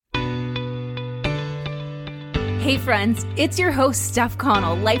Hey friends, it's your host Steph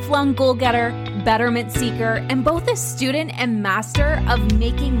Connell, lifelong goal-getter, betterment seeker, and both a student and master of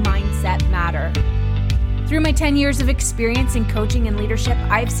making mindset matter. Through my 10 years of experience in coaching and leadership,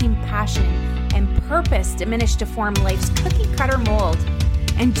 I've seen passion and purpose diminish to form life's cookie-cutter mold.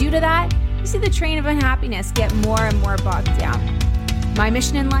 And due to that, you see the train of unhappiness get more and more bogged down. My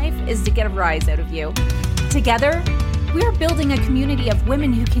mission in life is to get a rise out of you. Together, we are building a community of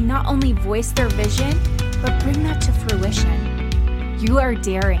women who can not only voice their vision, but bring that to fruition. You are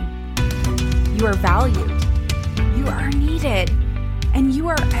daring. You are valued. You are needed. And you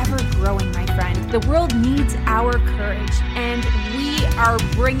are ever growing, my friend. The world needs our courage, and we are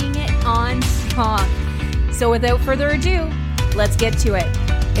bringing it on strong. So without further ado, let's get to it.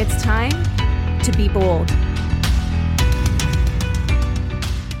 It's time to be bold.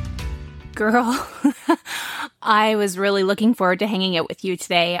 Girl, I was really looking forward to hanging out with you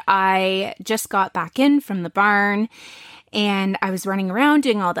today. I just got back in from the barn and I was running around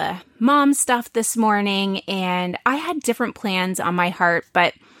doing all the mom stuff this morning, and I had different plans on my heart,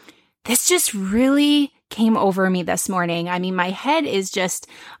 but this just really came over me this morning. I mean, my head is just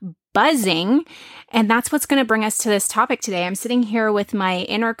buzzing, and that's what's going to bring us to this topic today. I'm sitting here with my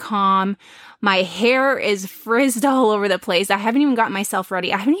intercom. My hair is frizzed all over the place. I haven't even gotten myself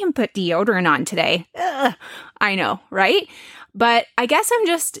ready. I haven't even put deodorant on today. Ugh, I know, right? But I guess I'm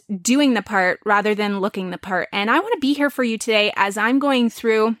just doing the part rather than looking the part. And I want to be here for you today as I'm going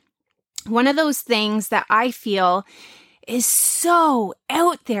through one of those things that I feel is so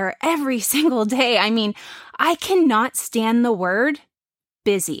out there every single day. I mean, I cannot stand the word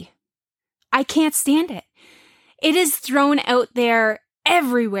busy. I can't stand it. It is thrown out there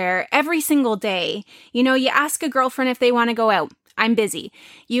everywhere, every single day. You know, you ask a girlfriend if they want to go out. I'm busy.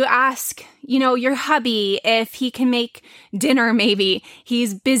 You ask, your hubby if he can make dinner, maybe.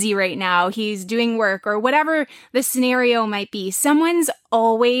 He's busy right now. He's doing work or whatever the scenario might be. Someone's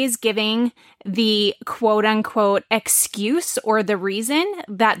always giving the quote unquote excuse or the reason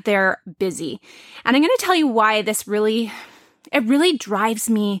that they're busy. And I'm going to tell you why this really drives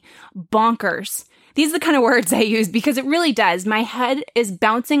me bonkers. These are the kind of words I use because it really does. My head is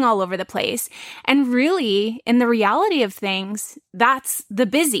bouncing all over the place. And really, in the reality of things, that's the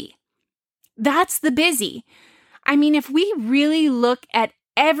busy. That's the busy. I mean, if we really look at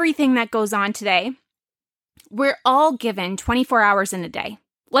everything that goes on today, we're all given 24 hours in a day.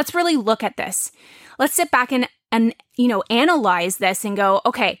 Let's really look at this. Let's sit back and analyze this and go,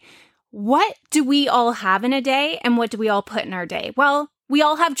 okay, what do we all have in a day and what do we all put in our day? Well, we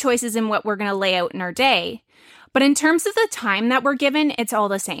all have choices in what we're going to lay out in our day. But in terms of the time that we're given, it's all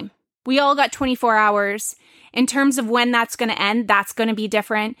the same. We all got 24 hours. In terms of when that's going to end, that's going to be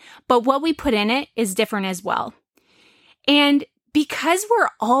different. But what we put in it is different as well. And because we're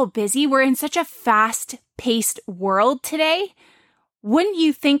all busy, we're in such a fast-paced world today, wouldn't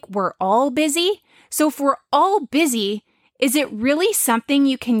you think we're all busy? So if we're all busy, is it really something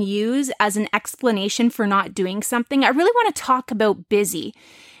you can use as an explanation for not doing something? I really want to talk about busy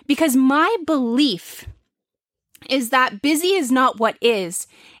because my belief is that busy is not what is.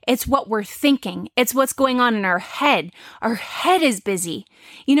 It's what we're thinking. It's what's going on in our head. Our head is busy.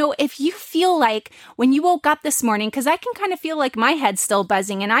 If you feel like when you woke up this morning, because I can kind of feel like my head's still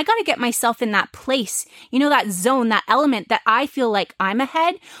buzzing and I got to get myself in that place, that zone, that element that I feel like I'm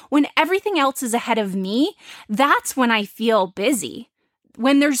ahead, when everything else is ahead of me, that's when I feel busy.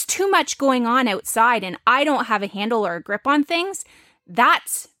 When there's too much going on outside and I don't have a handle or a grip on things,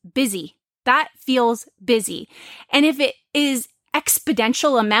 that's busy. That feels busy. And if it is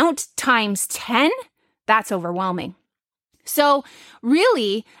exponential amount times 10, that's overwhelming. So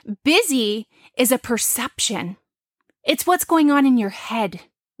really, busy is a perception. It's what's going on in your head,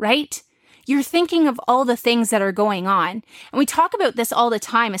 right? You're thinking of all the things that are going on. And we talk about this all the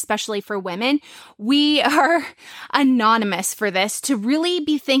time, especially for women. We are anonymous for this, to really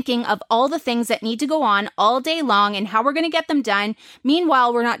be thinking of all the things that need to go on all day long and how we're going to get them done.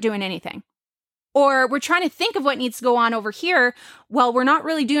 Meanwhile, we're not doing anything. Or we're trying to think of what needs to go on over here. Well, we're not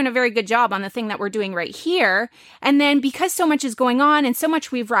really doing a very good job on the thing that we're doing right here. And then because so much is going on and so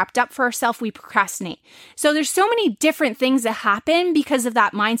much we've wrapped up for ourselves, we procrastinate. So there's so many different things that happen because of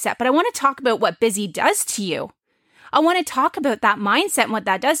that mindset. But I want to talk about what busy does to you. I want to talk about that mindset and what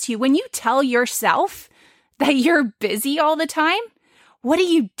that does to you. When you tell yourself that you're busy all the time, what are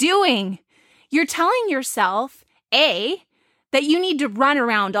you doing? You're telling yourself, that you need to run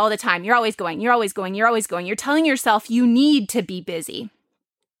around all the time. You're always going, you're always going, you're always going. You're telling yourself you need to be busy.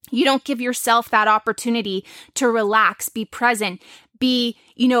 You don't give yourself that opportunity to relax, be present, be,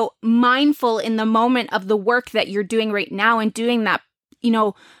 mindful in the moment of the work that you're doing right now and doing that,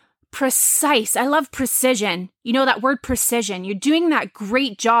 precise. I love precision. You know that word precision. You're doing that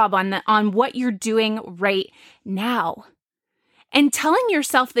great job on what you're doing right now. And telling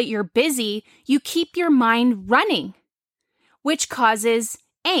yourself that you're busy, you keep your mind running, which causes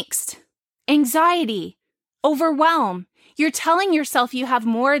angst, anxiety, overwhelm. You're telling yourself you have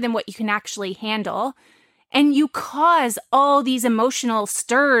more than what you can actually handle, and you cause all these emotional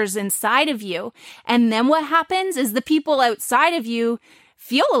stirs inside of you. And then what happens is the people outside of you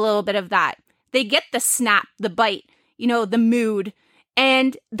feel a little bit of that. They get the snap, the bite, the mood.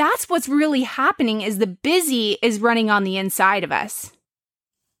 And that's what's really happening is the busy is running on the inside of us.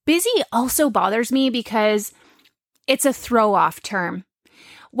 Busy also bothers me because it's a throw-off term.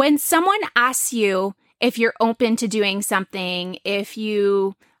 When someone asks you if you're open to doing something, if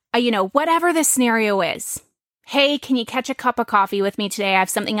you, whatever the scenario is, hey, can you catch a cup of coffee with me today? I have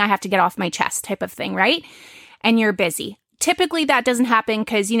something I have to get off my chest type of thing, right? And you're busy. Typically that doesn't happen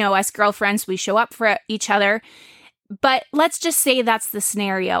because, us girlfriends, we show up for each other. But let's just say that's the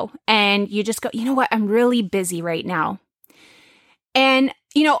scenario. And you just go, you know what? I'm really busy right now. And,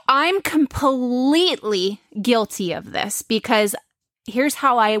 I'm completely guilty of this because here's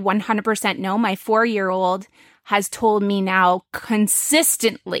how I 100% know. My 4-year-old has told me now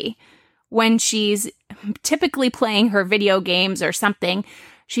consistently when she's typically playing her video games or something,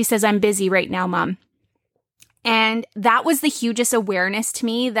 she says, I'm busy right now, Mom. And that was the hugest awareness to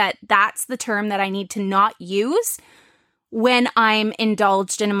me that that's the term that I need to not use when I'm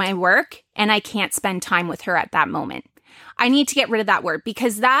indulged in my work and I can't spend time with her at that moment. I need to get rid of that word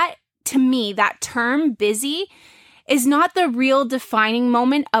because that, to me, that term busy is not the real defining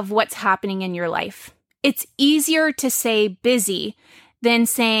moment of what's happening in your life. It's easier to say busy than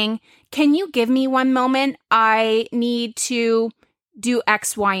saying, can you give me one moment? I need to do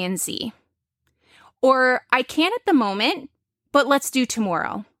X, Y, and Z. Or I can't at the moment, but let's do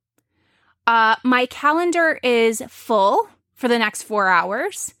tomorrow. My calendar is full for the next 4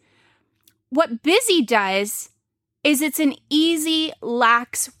 hours. What busy does is it's an easy,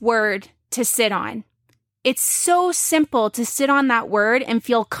 lax word to sit on. It's so simple to sit on that word and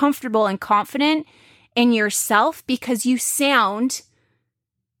feel comfortable and confident in yourself because you sound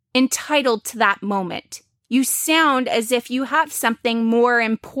entitled to that moment. You sound as if you have something more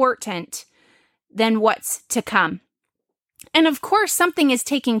important than what's to come. And of course, something is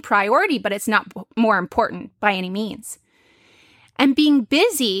taking priority, but it's not more important by any means. And being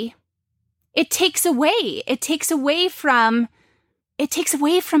busy, it takes away from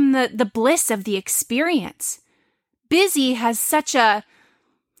the bliss of the experience. Busy has such a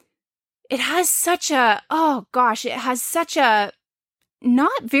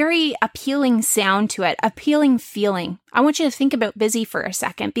not very appealing sound to it, appealing feeling. I want you to think about busy for a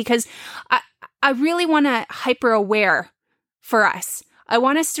second because I really want to hyper aware for us. I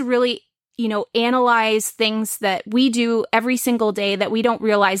want us to really, analyze things that we do every single day that we don't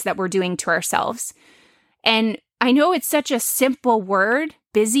realize that we're doing to ourselves. And I know it's such a simple word,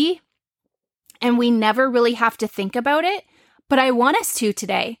 busy, and we never really have to think about it, but I want us to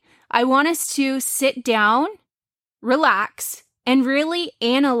today. I want us to sit down, relax, and really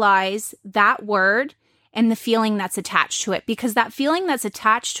analyze that word and the feeling that's attached to it, because that feeling that's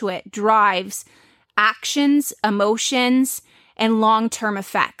attached to it drives actions, emotions, and long-term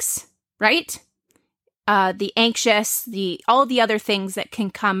effects, right? The anxious, all the other things that can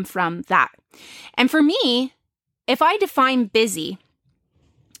come from that. And for me, if I define busy,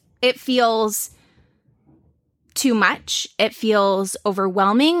 it feels too much. It feels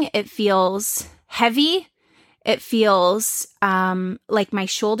overwhelming. It feels heavy. It feels like my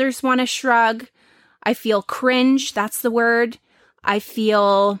shoulders want to shrug. I feel cringe. That's the word. I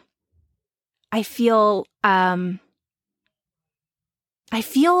feel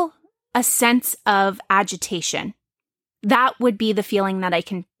a sense of agitation. That would be the feeling that I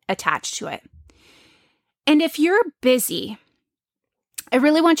can attach to it. And if you're busy, I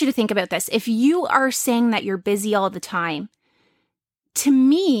really want you to think about this. If you are saying that you're busy all the time, to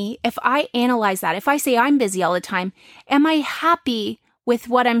me, if I analyze that, if I say I'm busy all the time, am I happy with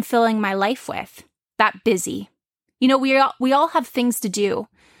what I'm filling my life with? That busy. We all have things to do.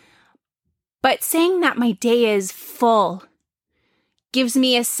 But saying that my day is full gives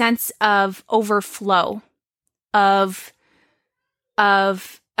me a sense of overflow, of a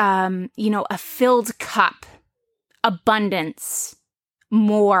filled cup, abundance,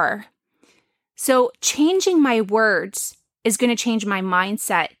 more. So changing my words is going to change my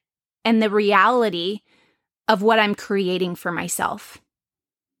mindset and the reality of what I'm creating for myself.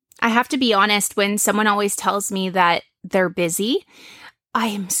 I have to be honest, when someone always tells me that they're busy, I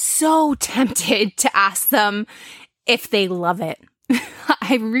am so tempted to ask them if they love it.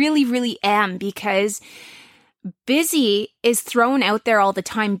 I really, really am, because busy is thrown out there all the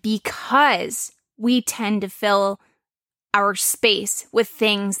time because we tend to fill our space with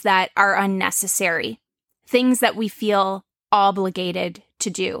things that are unnecessary, things that we feel obligated to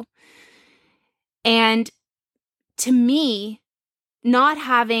do. And to me, not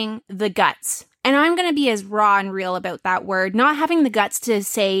having the guts, and I'm going to be as raw and real about that word, not having the guts to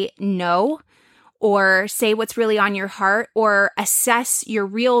say no, or say what's really on your heart, or assess your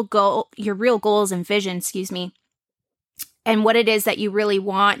real goals and vision, and what it is that you really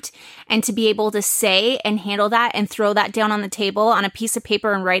want, and to be able to say and handle that and throw that down on the table on a piece of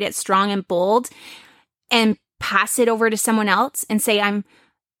paper and write it strong and bold and pass it over to someone else and say, I'm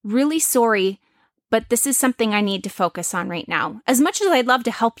really sorry, but this is something I need to focus on right now. As much as I'd love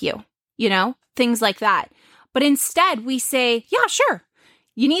to help you, things like that. But instead we say, yeah, sure.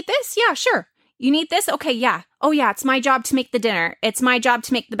 You need this? Yeah, sure. You need this? Okay, yeah. Oh yeah, it's my job to make the dinner. It's my job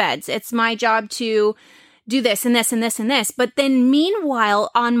to make the beds. It's my job to do this and this and this and this. But then meanwhile,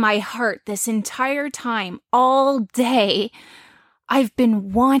 on my heart, this entire time, all day, I've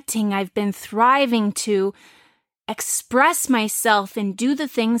been thriving to express myself and do the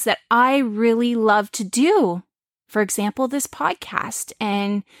things that I really love to do. For example, this podcast,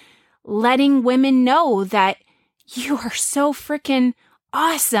 and letting women know that you are so freaking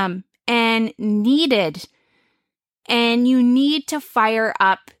awesome and needed, and you need to fire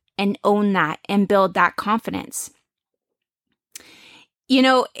up and own that and build that confidence.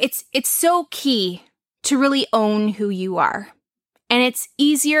 It's so key to really own who you are. And it's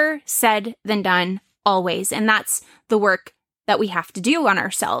easier said than done always. And that's the work that we have to do on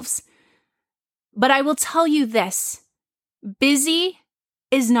ourselves. But I will tell you this, busy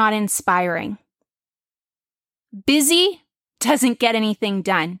is not inspiring. Busy doesn't get anything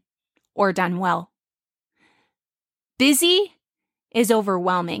done or done well. Busy is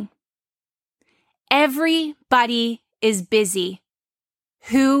overwhelming. Everybody is busy.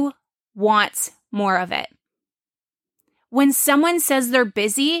 Who wants more of it? When someone says they're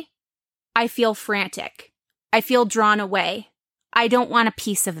busy, I feel frantic. I feel drawn away. I don't want a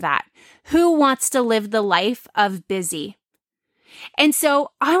piece of that. Who wants to live the life of busy? And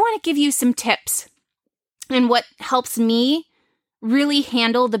so I want to give you some tips and what helps me really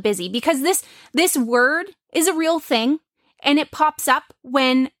handle the busy, because this word is a real thing, and it pops up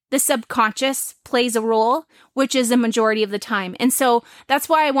when the subconscious plays a role, which is a majority of the time. And so that's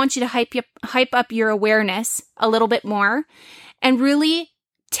why I want you to hype up your awareness a little bit more and really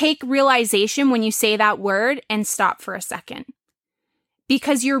take realization when you say that word and stop for a second.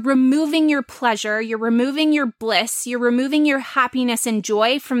 Because you're removing your pleasure, you're removing your bliss, you're removing your happiness and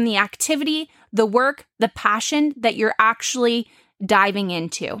joy from the activity, the work, the passion that you're actually diving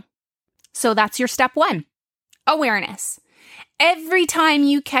into. So that's your step one, awareness. Every time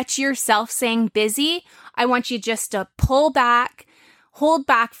you catch yourself saying busy, I want you just to pull back, hold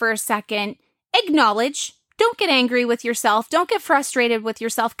back for a second, acknowledge. Don't get angry with yourself. Don't get frustrated with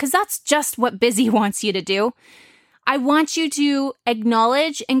yourself, because that's just what busy wants you to do. I want you to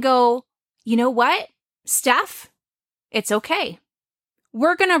acknowledge and go, you know what, Steph, it's okay.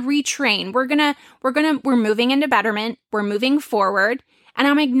 We're going to retrain. We're moving into betterment. We're moving forward. And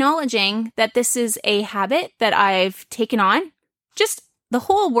I'm acknowledging that this is a habit that I've taken on. Just the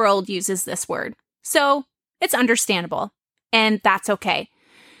whole world uses this word. So it's understandable, and that's okay.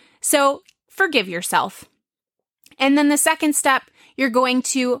 So forgive yourself. And then the second step, you're going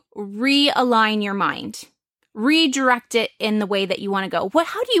to realign your mind, redirect it in the way that you want to go.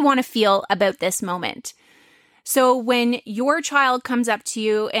 How do you want to feel about this moment? So when your child comes up to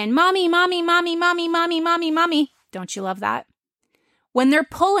you and mommy, mommy, mommy, mommy, mommy, mommy, mommy, don't you love that? When they're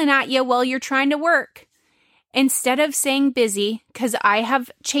pulling at you while you're trying to work, instead of saying busy, because I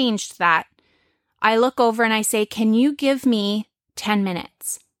have changed that, I look over and I say, can you give me 10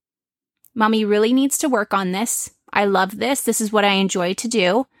 minutes? Mommy really needs to work on this. I love this. This is what I enjoy to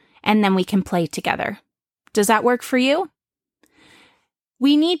do. And then we can play together. Does that work for you?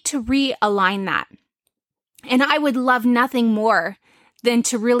 We need to realign that. And I would love nothing more than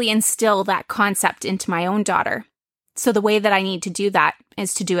to really instill that concept into my own daughter. So the way that I need to do that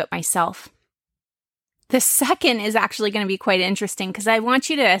is to do it myself. The second is actually going to be quite interesting, because I want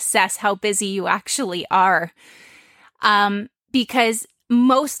you to assess how busy you actually are. Because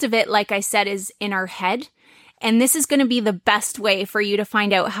most of it, like I said, is in our head. And this is going to be the best way for you to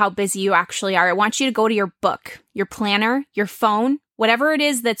find out how busy you actually are. I want you to go to your book, your planner, your phone, whatever it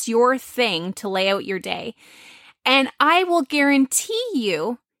is that's your thing to lay out your day. And I will guarantee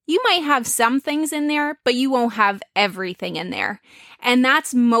you might have some things in there, but you won't have everything in there. And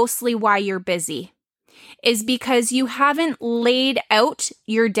that's mostly why you're busy. is because you haven't laid out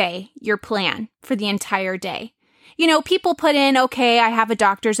your day, your plan for the entire day. You know, people put in, okay, I have a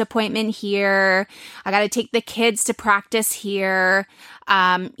doctor's appointment here. I got to take the kids to practice here.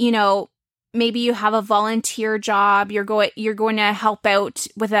 You know, maybe you have a volunteer job. You're going to help out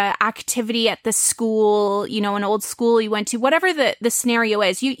with an activity at the school, you know, an old school you went to, whatever the scenario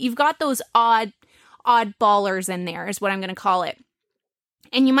is. You've got those odd ballers in there is what I'm going to call it.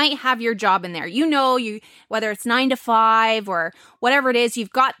 And you might have your job in there. You know, whether it's 9 to 5 or whatever it is,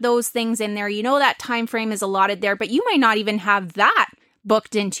 you've got those things in there. You know that time frame is allotted there, but you might not even have that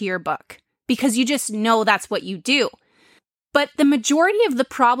booked into your book because you just know that's what you do. But the majority of the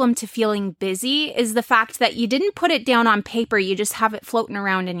problem to feeling busy is the fact that you didn't put it down on paper. You just have it floating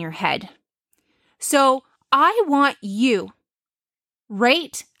around in your head. So I want you,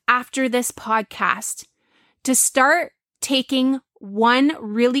 right after this podcast, to start taking one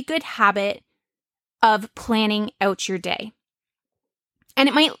really good habit of planning out your day. And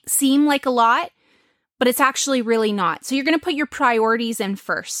it might seem like a lot, but it's actually really not. So you're going to put your priorities in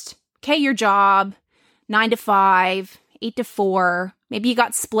first. Okay, your job, 9 to 5, 8 to 4, maybe you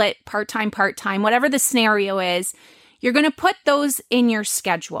got split part-time, whatever the scenario is, you're going to put those in your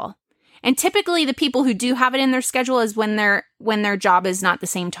schedule. And typically the people who do have it in their schedule is when their job is not the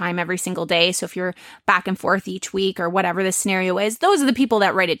same time every single day. So if you're back and forth each week or whatever the scenario is, those are the people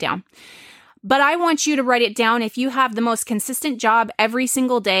that write it down. But I want you to write it down. If you have the most consistent job every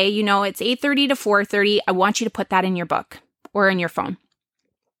single day, you know, it's 8:30 to 4:30, I want you to put that in your book or in your phone.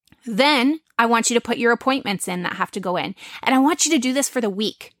 Then I want you to put your appointments in that have to go in. And I want you to do this for the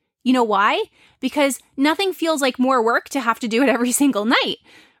week. You know why? Because nothing feels like more work to have to do it every single night,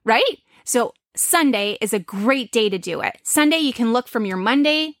 right? So Sunday is a great day to do it. Sunday, you can look from your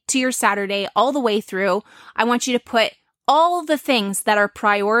Monday to your Saturday all the way through. I want you to put all the things that are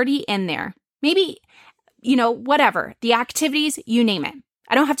priority in there. Maybe, you know, whatever, the activities, you name it.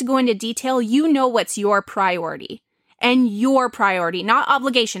 I don't have to go into detail. You know what's your priority. And your priority, not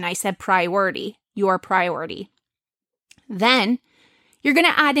obligation. I said priority, your priority. Then you're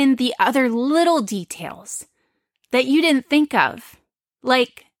going to add in the other little details that you didn't think of,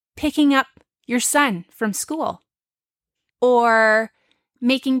 like picking up your son from school, or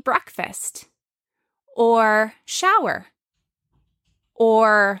making breakfast, or shower,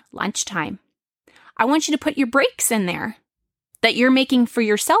 or lunchtime. I want you to put your breaks in there that you're making for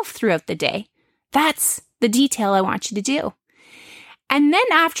yourself throughout the day. That's the detail I want you to do. And then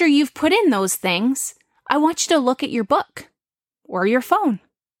after you've put in those things, I want you to look at your book or your phone.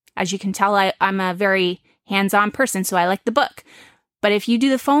 As you can tell, I'm a very hands-on person, so I like the book. But if you do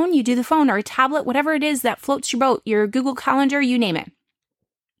the phone, or a tablet, whatever it is that floats your boat, your Google Calendar, you name it.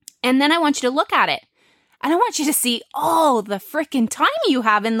 And then I want you to look at it. And I want you to see all the freaking time you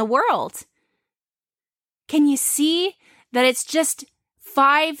have in the world. Can you see that it's just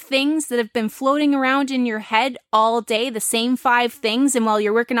 5 things that have been floating around in your head all day, the same 5 things, and while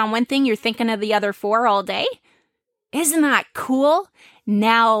you're working on one thing, you're thinking of the other 4 all day? Isn't that cool?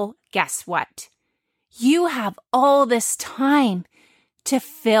 Now, guess what? You have all this time to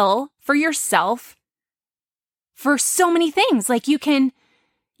fill for yourself for so many things. Like you can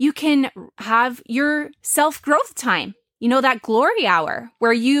have your self-growth time, you know, that glory hour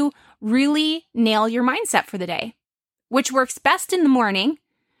where you really nail your mindset for the day, which works best in the morning.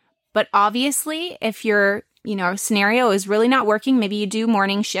 But obviously, if your, scenario is really not working, maybe you do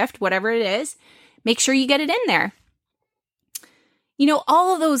morning shift, whatever it is, make sure you get it in there.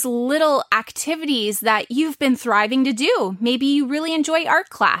 All of those little activities that you've been thriving to do. Maybe you really enjoy art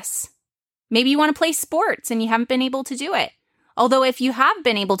class. Maybe you want to play sports and you haven't been able to do it. Although if you have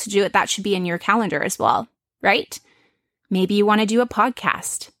been able to do it, that should be in your calendar as well, right? Maybe you want to do a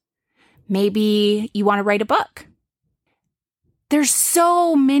podcast. Maybe you want to write a book. There's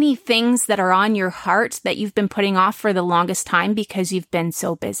so many things that are on your heart that you've been putting off for the longest time because you've been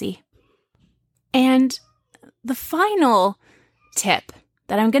so busy. And the final tip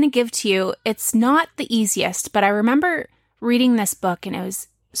that I'm going to give to you, it's not the easiest, but I remember reading this book and it was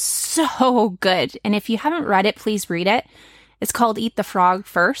so good. And if you haven't read it, please read it. It's called Eat the Frog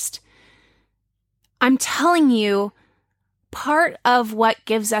First. I'm telling you, part of what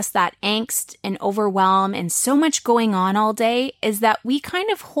gives us that angst and overwhelm and so much going on all day is that we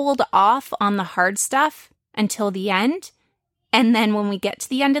kind of hold off on the hard stuff until the end. And then when we get to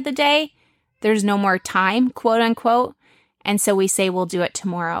the end of the day, there's no more time, quote unquote. And so we say, we'll do it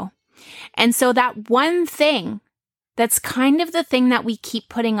tomorrow. And so that one thing that's kind of the thing that we keep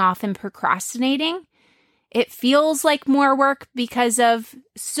putting off and procrastinating, it feels like more work because of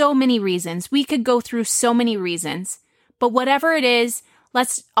so many reasons. We could go through so many reasons. But whatever it is,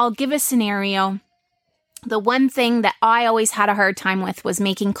 I'll give a scenario. the one thing that I always had a hard time with was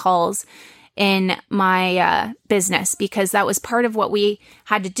making calls in my business, because that was part of what we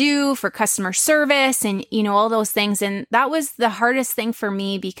had to do for customer service and, all those things. And that was the hardest thing for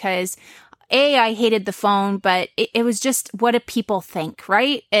me because I hated the phone, but it was just, what do people think,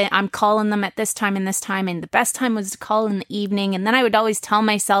 right? I'm calling them at this time and this time, and the best time was to call in the evening. And then I would always tell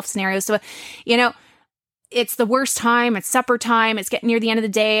myself scenarios. So, it's the worst time, it's supper time, it's getting near the end of the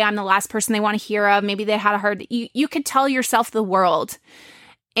day, I'm the last person they want to hear of. Maybe they had a hard, you could tell yourself the world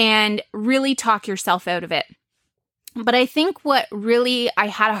and really talk yourself out of it. But I think what really I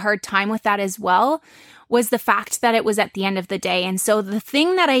had a hard time with that as well was the fact that it was at the end of the day. And so the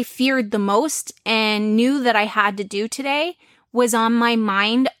thing that I feared the most and knew that I had to do today was on my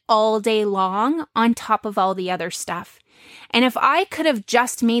mind all day long on top of all the other stuff. And if I could have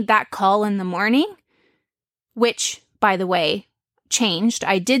just made that call in the morning, which, by the way, changed.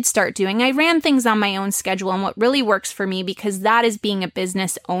 I did start doing. I ran things on my own schedule and what really works for me, because that is being a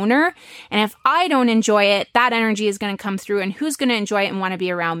business owner. And if I don't enjoy it, that energy is going to come through, and who's going to enjoy it and want to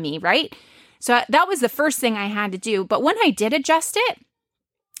be around me, right? So that was the first thing I had to do. But when I did adjust it,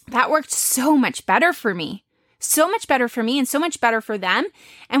 that worked so much better for me. So much better for me and so much better for them.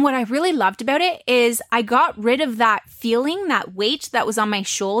 And what I really loved about it is I got rid of that feeling, that weight that was on my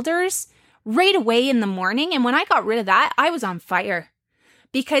shoulders right away in the morning. And when I got rid of that, I was on fire,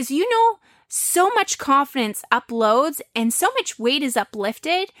 because so much confidence uploads and so much weight is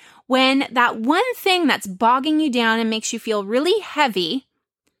uplifted when that one thing that's bogging you down and makes you feel really heavy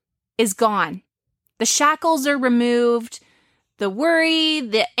is gone. The shackles are removed. The worry,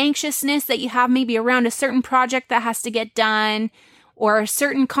 the anxiousness that you have maybe around a certain project that has to get done, or a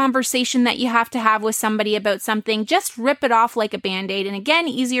certain conversation that you have to have with somebody about something, just rip it off like a Band-Aid. And again,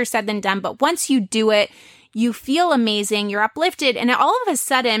 easier said than done, but once you do it, you feel amazing, you're uplifted, and all of a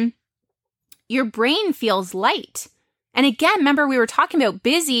sudden, your brain feels light. And again, remember we were talking about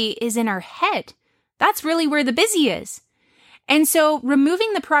busy is in our head. That's really where the busy is. And so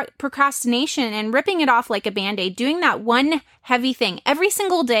removing the procrastination and ripping it off like a Band-Aid, doing that one heavy thing every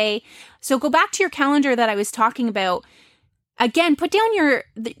single day. So go back to your calendar that I was talking about. Again, put down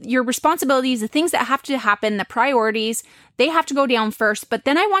your responsibilities, the things that have to happen, the priorities. They have to go down first. But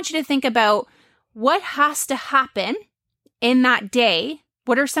then I want you to think about what has to happen in that day.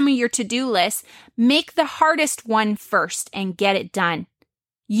 What are some of your to-do lists? Make the hardest one first and get it done.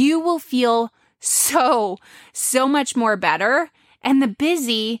 You will feel so much more better. And the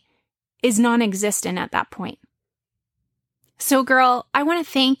busy is non-existent at that point. So girl, I want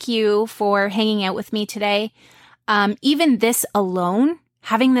to thank you for hanging out with me today. Even this alone,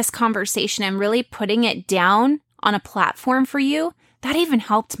 having this conversation and really putting it down on a platform for you, that even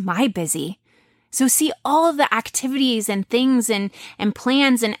helped my busy. So see all of the activities and things and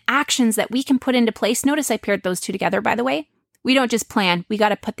plans and actions that we can put into place. Notice I paired those two together, by the way. We don't just plan. We got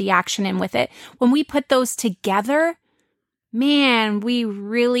to put the action in with it. When we put those together, man, we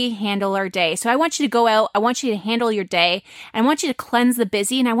really handle our day. So I want you to go out. I want you to handle your day. And I want you to cleanse the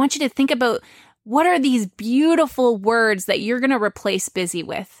busy. And I want you to think about, what are these beautiful words that you're going to replace busy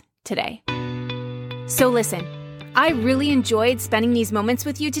with today? So listen, I really enjoyed spending these moments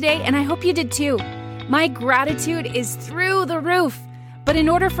with you today, and I hope you did too. My gratitude is through the roof. But in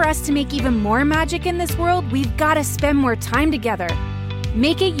order for us to make even more magic in this world, we've got to spend more time together.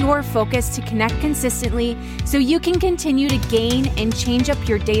 Make it your focus to connect consistently so you can continue to gain and change up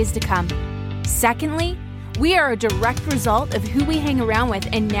your days to come. Secondly, we are a direct result of who we hang around with,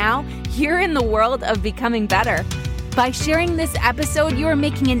 and now you're in the world of becoming better. By sharing this episode, you are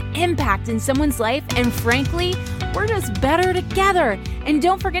making an impact in someone's life, and frankly, we're just better together. And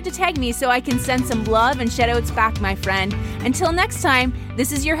don't forget to tag me so I can send some love and shout-outs back, my friend. Until next time,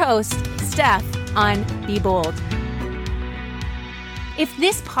 this is your host, Steph, on Be Bold. If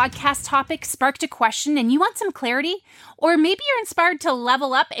this podcast topic sparked a question and you want some clarity, or maybe you're inspired to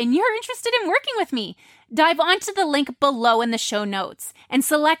level up and you're interested in working with me, dive onto the link below in the show notes and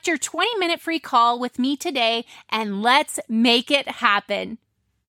select your 20-minute free call with me today, and let's make it happen.